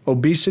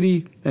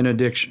 obesity and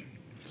addiction.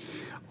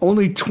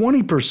 Only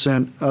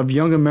 20% of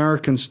young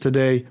Americans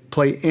today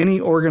play any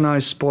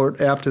organized sport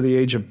after the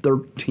age of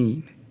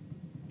 13.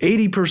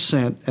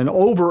 80% and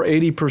over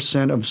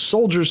 80% of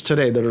soldiers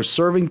today that are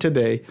serving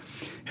today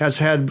has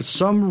had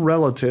some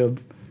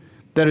relative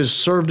that has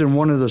served in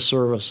one of the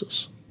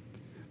services.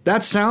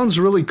 That sounds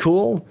really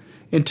cool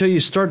until you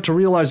start to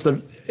realize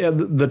that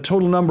the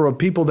total number of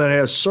people that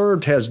has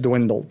served has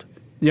dwindled.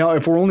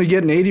 If we're only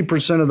getting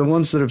 80% of the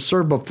ones that have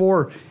served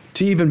before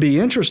to even be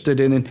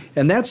interested in it,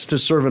 and that's to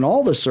serve in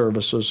all the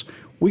services,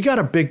 we got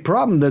a big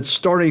problem that's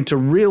starting to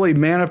really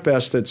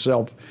manifest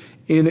itself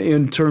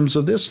in terms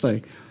of this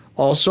thing.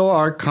 Also,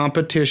 our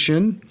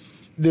competition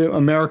the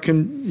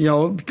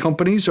American,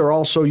 companies are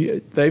also,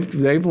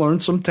 they've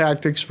learned some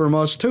tactics from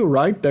us too,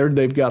 right?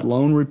 They've got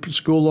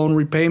school loan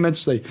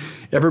repayments.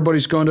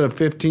 Everybody's going to a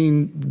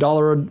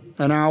 $15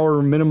 an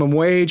hour minimum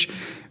wage.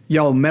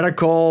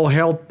 Medical,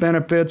 health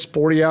benefits,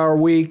 40-hour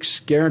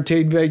weeks,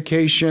 guaranteed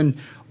vacation.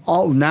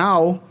 All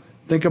now,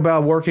 think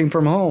about working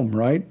from home,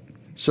 right?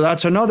 So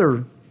that's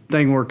another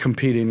thing we're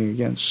competing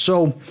against.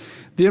 So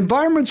the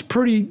environment's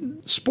pretty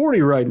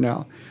sporty right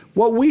now.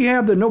 What we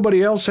have that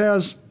nobody else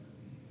has,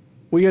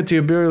 we get the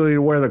ability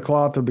to wear the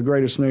cloth of the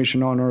greatest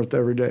nation on earth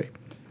every day.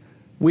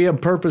 We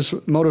have purpose,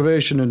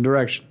 motivation, and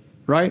direction,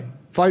 right?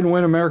 Fight and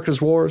win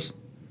America's wars,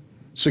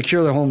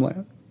 secure the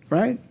homeland,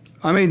 right?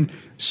 I mean,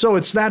 so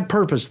it's that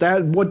purpose,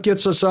 that what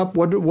gets us up,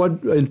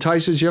 what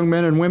entices young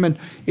men and women,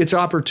 it's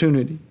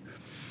opportunity.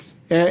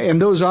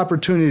 And those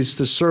opportunities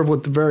to serve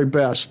with the very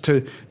best,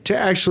 to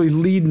actually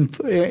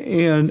lead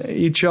in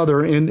each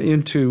other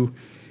into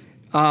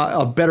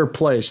a better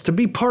place, to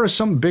be part of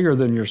something bigger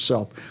than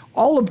yourself.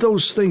 All of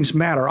those things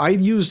matter. I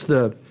use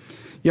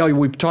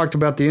we've talked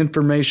about the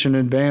information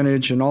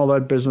advantage and all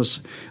that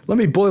business. Let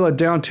me boil it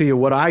down to you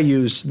what I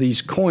use,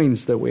 these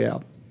coins that we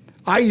have.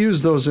 I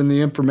use those in the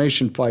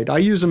information fight. I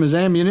use them as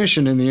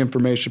ammunition in the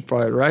information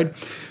fight, right?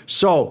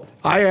 So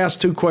I ask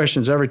 2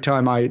 questions every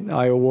time I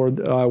award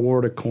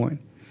a coin.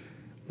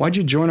 Why'd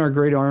you join our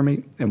great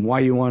Army, and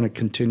why you want to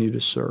continue to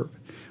serve?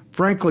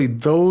 Frankly,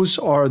 those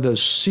are the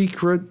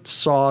secret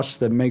sauce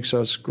that makes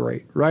us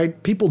great,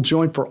 right? People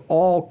join for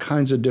all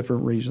kinds of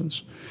different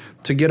reasons.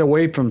 To get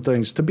away from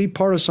things, to be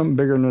part of something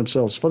bigger than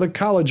themselves, for the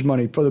college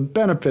money, for the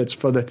benefits,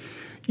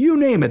 you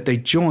name it, they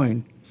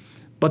join.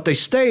 But they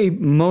stay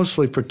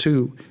mostly for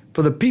 2,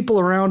 for the people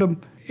around them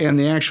and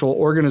the actual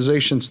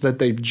organizations that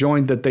they've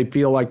joined that they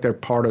feel like they're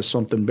part of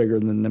something bigger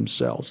than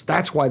themselves.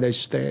 That's why they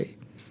stay.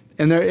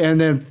 And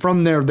then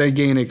from there, they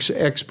gain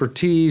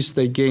expertise,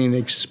 they gain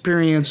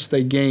experience,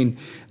 they gain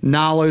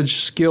knowledge,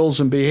 skills,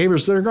 and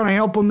behaviors that are going to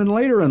help them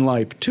later in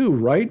life too,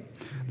 right?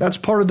 That's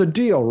part of the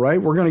deal,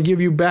 right? We're going to give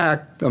you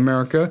back,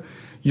 America.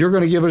 You're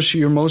going to give us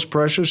your most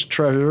precious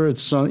treasure,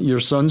 your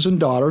sons and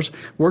daughters.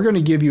 We're going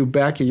to give you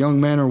back a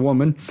young man or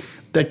woman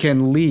that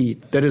can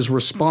lead, that is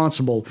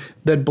responsible,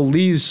 that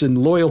believes in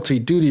loyalty,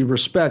 duty,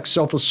 respect,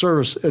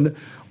 self-service, and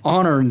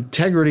honor,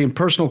 integrity, and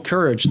personal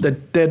courage,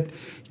 that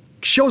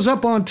shows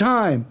up on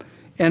time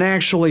and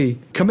actually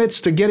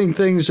commits to getting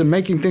things and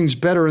making things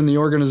better in the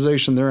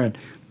organization they're in.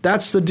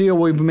 That's the deal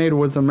we've made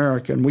with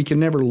America, and we can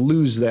never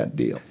lose that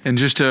deal. And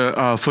just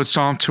a foot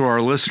stomp to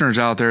our listeners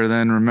out there,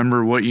 then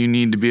remember what you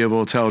need to be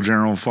able to tell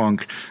General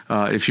Funk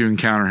if you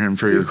encounter him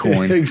for your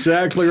coin.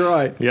 Exactly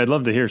right. Yeah, I'd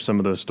love to hear some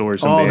of those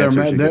stories.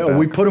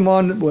 We put them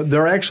on.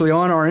 They're actually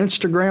on our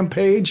Instagram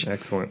page.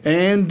 Excellent.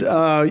 And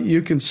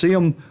you can see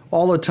them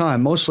all the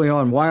time, mostly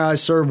on Why I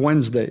Serve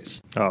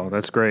Wednesdays. Oh,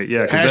 that's great.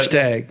 Yeah,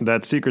 hashtag.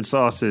 That secret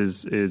sauce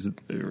is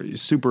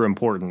super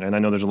important, and I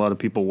know there's a lot of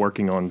people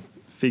working on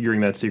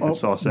figuring that secret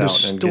sauce out. The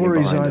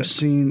stories I've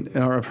seen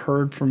or I've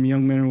heard from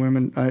young men and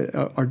women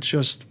are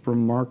just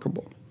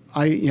remarkable.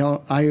 I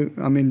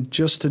mean,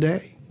 just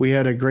today we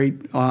had a great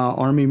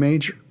Army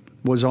major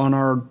was on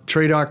our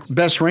TRADOC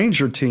Best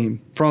Ranger team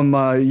from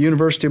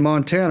University of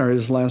Montana.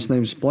 His last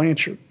name's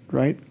Blanchard,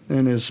 right?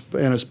 And his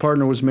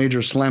partner was Major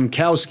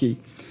Slamkowski.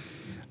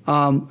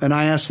 And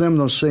I asked them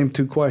those same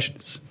 2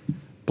 questions.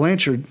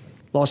 Blanchard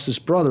lost his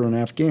brother in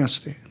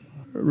Afghanistan,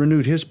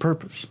 renewed his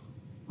purpose,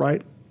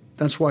 right?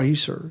 That's why he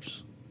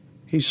serves.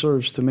 He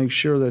serves to make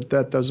sure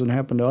that doesn't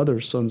happen to other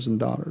sons and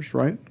daughters,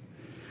 right?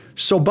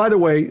 So, by the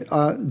way,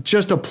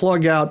 just a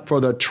plug out for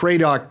the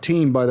TRADOC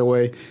team, by the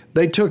way,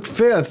 they took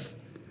 5th.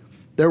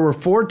 There were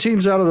 4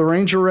 teams out of the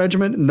Ranger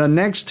Regiment, and the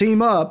next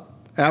team up,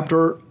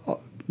 after,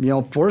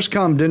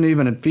 FORSCOM didn't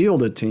even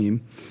field a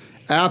team.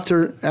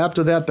 After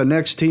that, the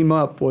next team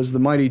up was the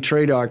mighty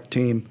TRADOC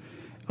team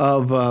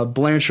of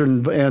Blanchard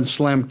and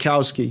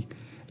Slamkowski,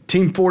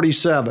 Team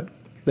 47.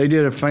 They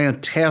did a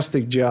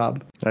fantastic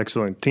job.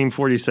 Excellent. Team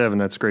 47,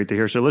 that's great to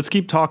hear. So let's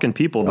keep talking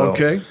people, though.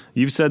 Okay.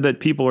 You've said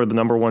that people are the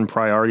number one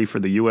priority for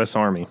the U.S.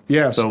 Army.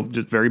 Yes. So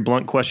just very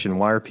blunt question,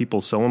 why are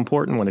people so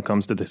important when it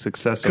comes to the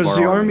success of our Army? Because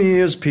the Army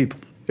is people.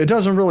 It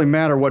doesn't really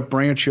matter what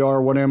branch you are,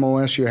 what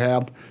MOS you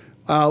have.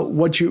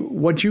 What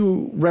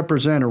you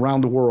represent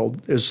around the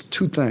world is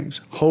 2 things,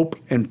 hope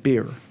and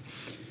fear.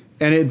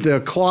 And the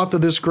cloth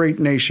of this great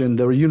nation,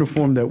 the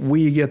uniform that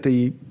we get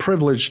the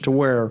privilege to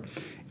wear,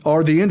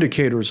 are the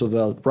indicators of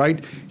that,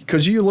 right?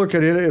 Because you look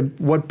at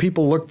it, what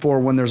people look for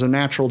when there's a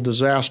natural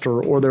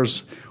disaster or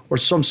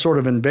some sort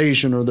of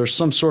invasion or there's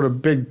some sort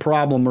of big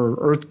problem or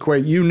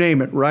earthquake, you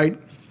name it, right?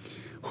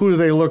 Who do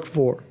they look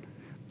for?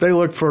 They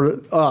look for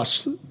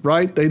us,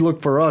 right? They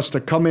look for us to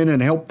come in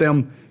and help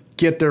them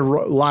get their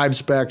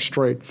lives back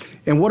straight.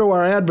 And what do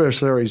our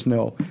adversaries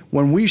know?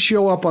 When we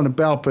show up on the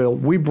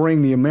battlefield, we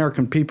bring the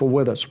American people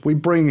with us. We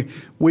bring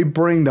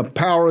the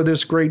power of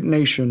this great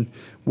nation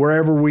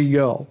wherever we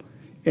go.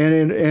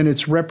 And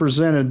it's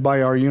represented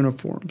by our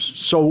uniforms.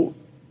 So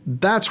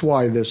That's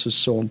why this is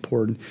so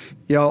important.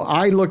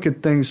 I look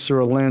at things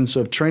through a lens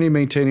of training,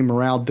 maintaining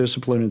morale,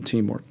 discipline, and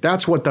teamwork.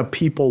 That's what the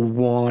people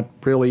want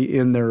really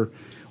in their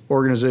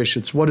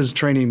organizations. What does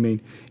training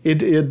mean?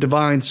 It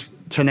defines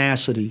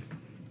tenacity.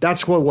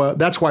 That's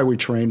why we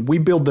train. We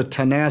build the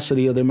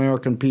tenacity of the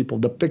American people,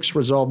 the fixed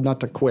resolve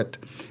not to quit.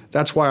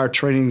 That's why our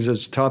training is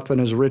as tough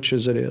and as rich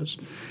as it is.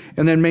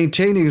 And then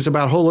maintaining is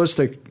about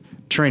holistic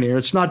training.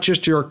 It's not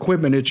just your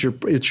equipment, it's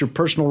your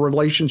personal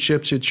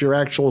relationships, it's your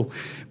actual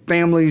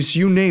families,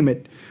 you name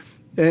it.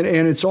 And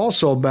it's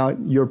also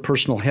about your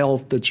personal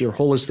health. It's your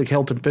holistic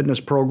health and fitness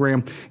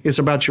program. It's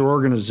about your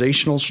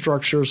organizational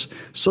structures.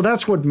 So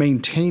that's what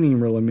maintaining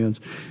really means.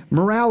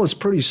 Morale is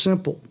pretty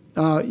simple.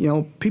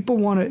 People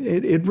want to,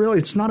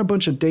 it's not a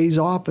bunch of days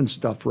off and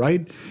stuff, right?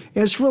 And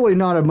it's really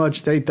not a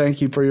much, hey, thank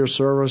you for your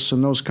service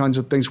and those kinds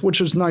of things, which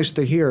is nice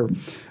to hear.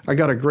 I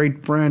got a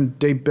great friend,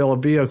 Dave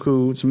Bellavia,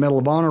 who's a Medal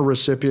of Honor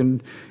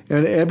recipient,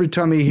 and every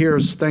time he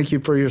hears thank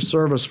you for your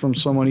service from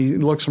someone, he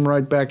looks them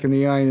right back in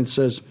the eye and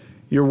says,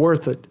 you're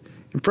worth it.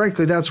 And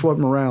frankly, that's what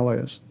morale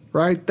is,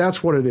 right?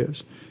 That's what it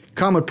is.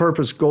 Common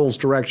purpose, goals,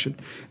 direction.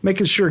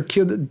 Making sure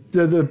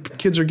the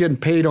kids are getting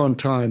paid on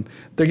time.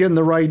 They're getting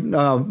the right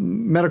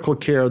medical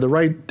care, the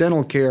right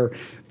dental care,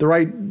 the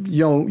right,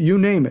 you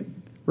name it,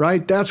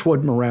 right? That's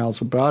what morale's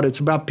about. It's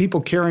about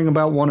people caring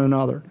about one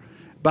another,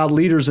 about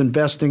leaders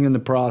investing in the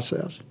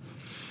process.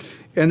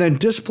 And then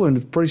discipline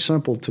is pretty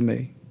simple to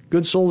me.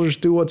 Good soldiers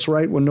do what's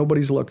right when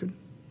nobody's looking,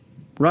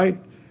 right?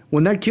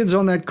 When that kid's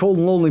on that cold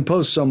and lonely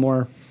post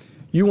somewhere,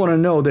 you want to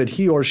know that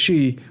he or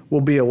she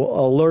will be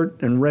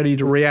alert and ready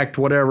to react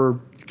to whatever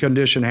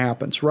condition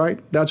happens,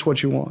 right? That's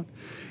what you want.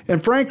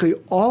 And frankly,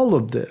 all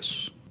of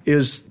this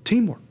is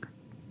teamwork,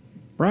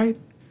 right?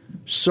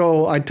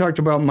 So I talked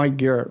about Mike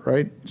Garrett,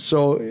 right?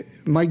 So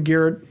Mike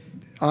Garrett,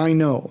 I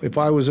know if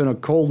I was in a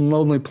cold and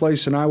lonely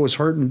place and I was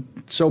hurting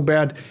so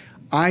bad,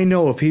 I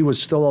know if he was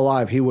still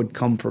alive, he would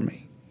come for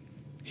me.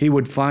 He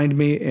would find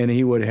me and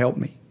he would help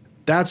me.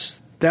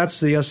 That's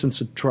the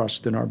essence of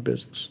trust in our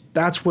business.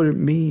 That's what it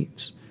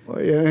means.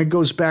 And it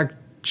goes back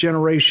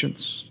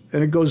generations,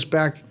 and it goes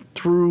back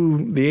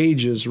through the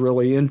ages,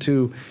 really,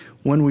 into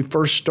when we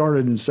first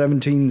started in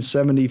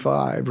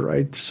 1775,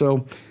 right?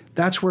 So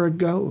that's where it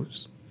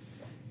goes.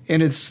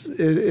 And it's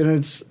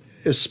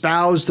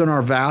espoused in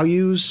our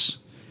values,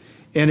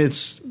 and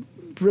it's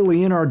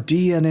really in our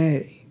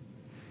DNA.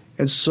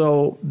 And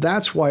so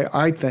that's why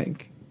I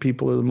think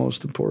people are the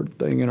most important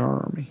thing in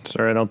our Army.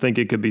 Sir, I don't think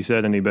it could be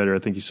said any better. I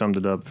think you summed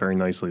it up very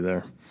nicely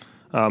there.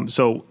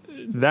 So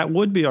that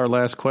would be our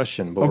last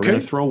question, but we're going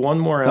to throw one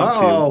more out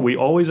to you. We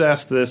always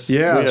ask this.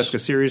 Yes. We ask a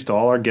series to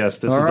all our guests.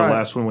 This is the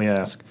last one we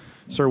ask.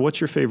 Sir,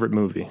 what's your favorite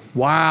movie?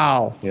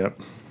 Wow.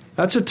 Yep.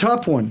 That's a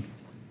tough one.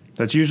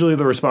 That's usually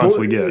the response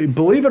we get.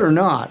 Believe it or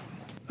not,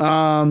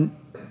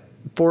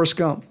 Forrest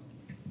Gump.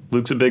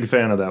 Luke's a big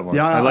fan of that one.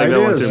 Yeah, I like that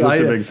one too. Luke's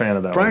a big fan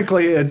of that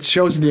frankly, one. Frankly, it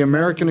shows the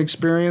American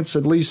experience,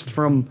 at least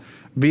from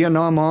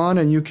Vietnam on,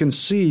 and you can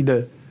see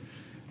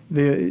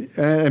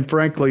and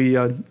frankly,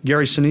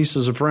 Gary Sinise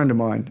is a friend of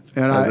mine.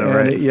 And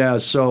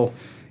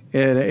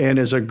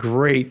is a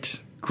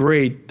great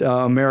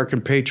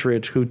American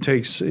patriot who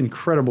takes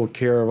incredible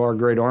care of our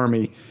great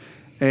Army.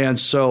 And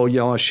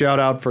so, a shout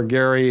out for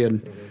Gary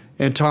and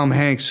Tom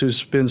Hanks,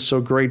 who's been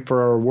so great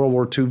for our World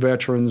War II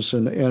veterans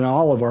and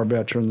all of our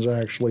veterans,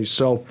 actually.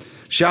 So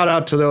shout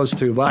out to those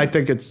two. But I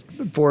think it's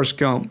Forrest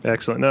Gump.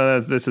 Excellent.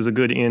 No, this is a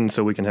good in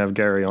so we can have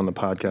Gary on the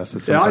podcast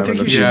at some time. I think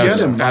you should get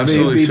him.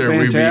 Absolutely, sir.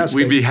 Fantastic.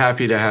 We'd be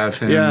happy to have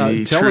him. Yeah,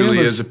 he truly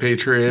is a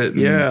patriot.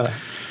 Yeah.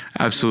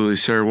 Absolutely,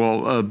 sir.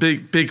 Well, a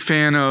big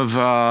fan of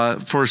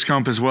Forrest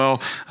Gump as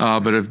well,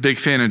 but a big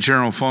fan of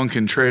General Funk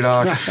and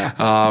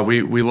TRADOC.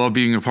 We love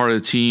being a part of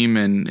the team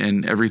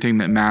and everything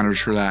that matters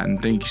for that.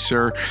 And thank you,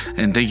 sir.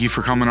 And thank you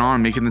for coming on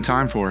and making the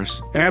time for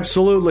us.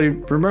 Absolutely.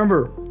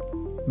 Remember,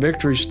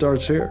 victory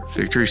starts here.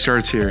 Victory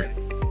starts here.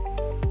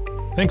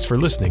 Thanks for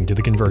listening to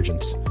The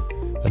Convergence.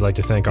 I'd like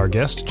to thank our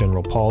guest,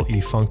 General Paul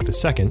E. Funk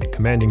II,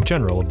 Commanding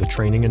General of the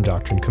Training and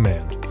Doctrine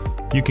Command.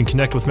 You can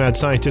connect with Mad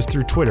Scientist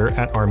through Twitter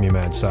at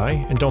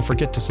ArmyMadSci, and don't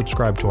forget to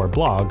subscribe to our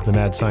blog, The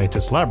Mad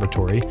Scientist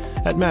Laboratory,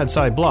 at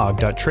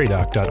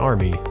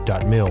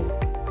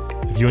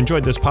madsciblog.tradoc.army.mil. If you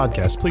enjoyed this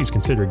podcast, please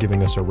consider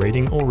giving us a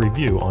rating or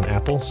review on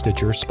Apple,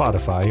 Stitcher,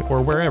 Spotify,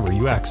 or wherever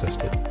you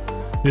accessed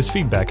it. This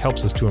feedback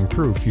helps us to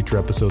improve future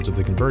episodes of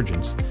The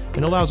Convergence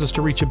and allows us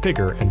to reach a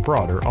bigger and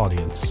broader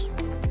audience.